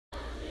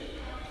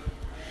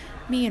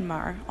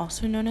Myanmar,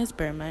 also known as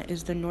Burma,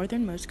 is the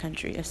northernmost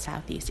country of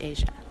Southeast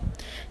Asia.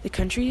 The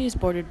country is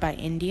bordered by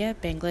India,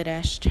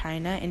 Bangladesh,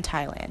 China, and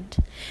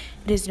Thailand.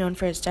 It is known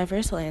for its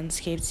diverse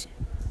landscapes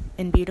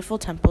and beautiful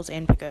temples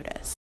and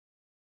pagodas.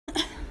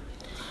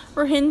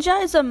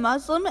 Rohingya is a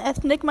Muslim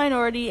ethnic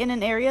minority in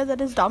an area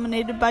that is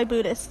dominated by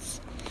Buddhists.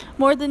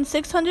 More than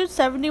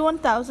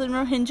 671,000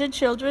 Rohingya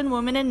children,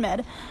 women, and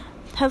men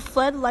have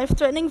fled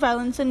life-threatening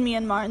violence in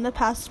Myanmar in the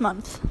past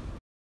month.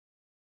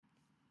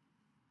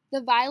 The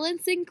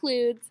violence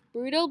includes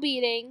brutal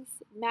beatings,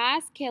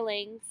 mass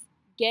killings,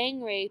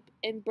 gang rape,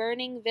 and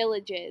burning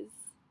villages.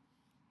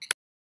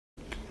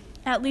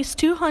 At least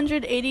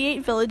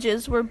 288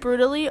 villages were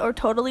brutally or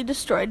totally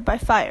destroyed by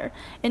fire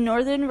in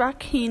northern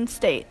Rakhine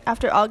State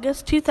after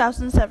August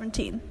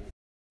 2017.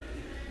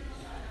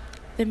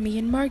 The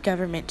Myanmar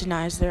government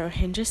denies the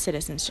Rohingya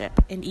citizenship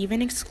and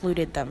even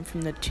excluded them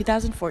from the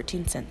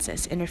 2014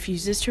 census and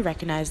refuses to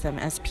recognize them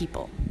as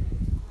people.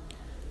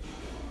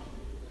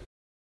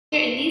 In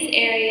these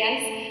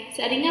areas,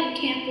 setting up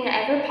camp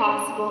wherever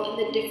possible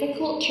in the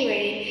difficult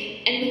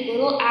terrain and with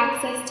little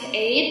access to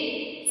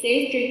aid,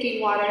 safe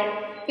drinking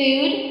water,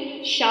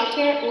 food,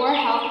 shelter, or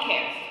health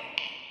care.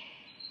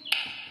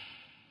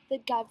 The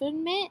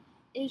government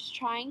is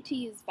trying to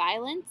use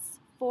violence,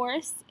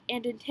 force,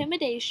 and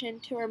intimidation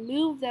to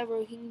remove the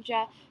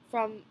Rohingya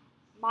from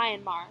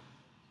Myanmar.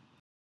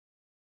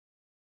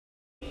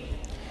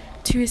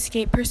 To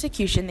escape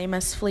persecution, they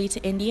must flee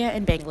to India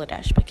and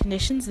Bangladesh, but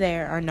conditions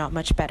there are not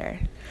much better.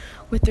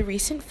 With the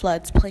recent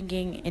floods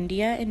plaguing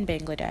India and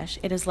Bangladesh,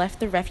 it has left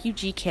the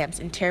refugee camps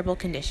in terrible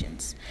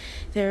conditions.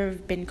 There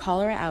have been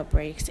cholera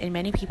outbreaks, and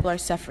many people are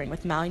suffering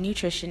with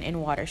malnutrition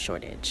and water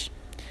shortage.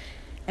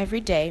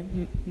 Every day,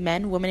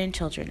 men, women, and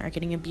children are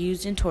getting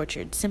abused and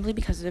tortured simply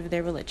because of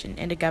their religion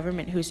and a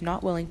government who is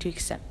not willing to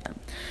accept them,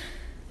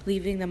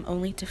 leaving them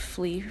only to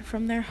flee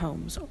from their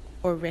homes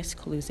or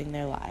risk losing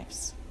their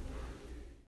lives.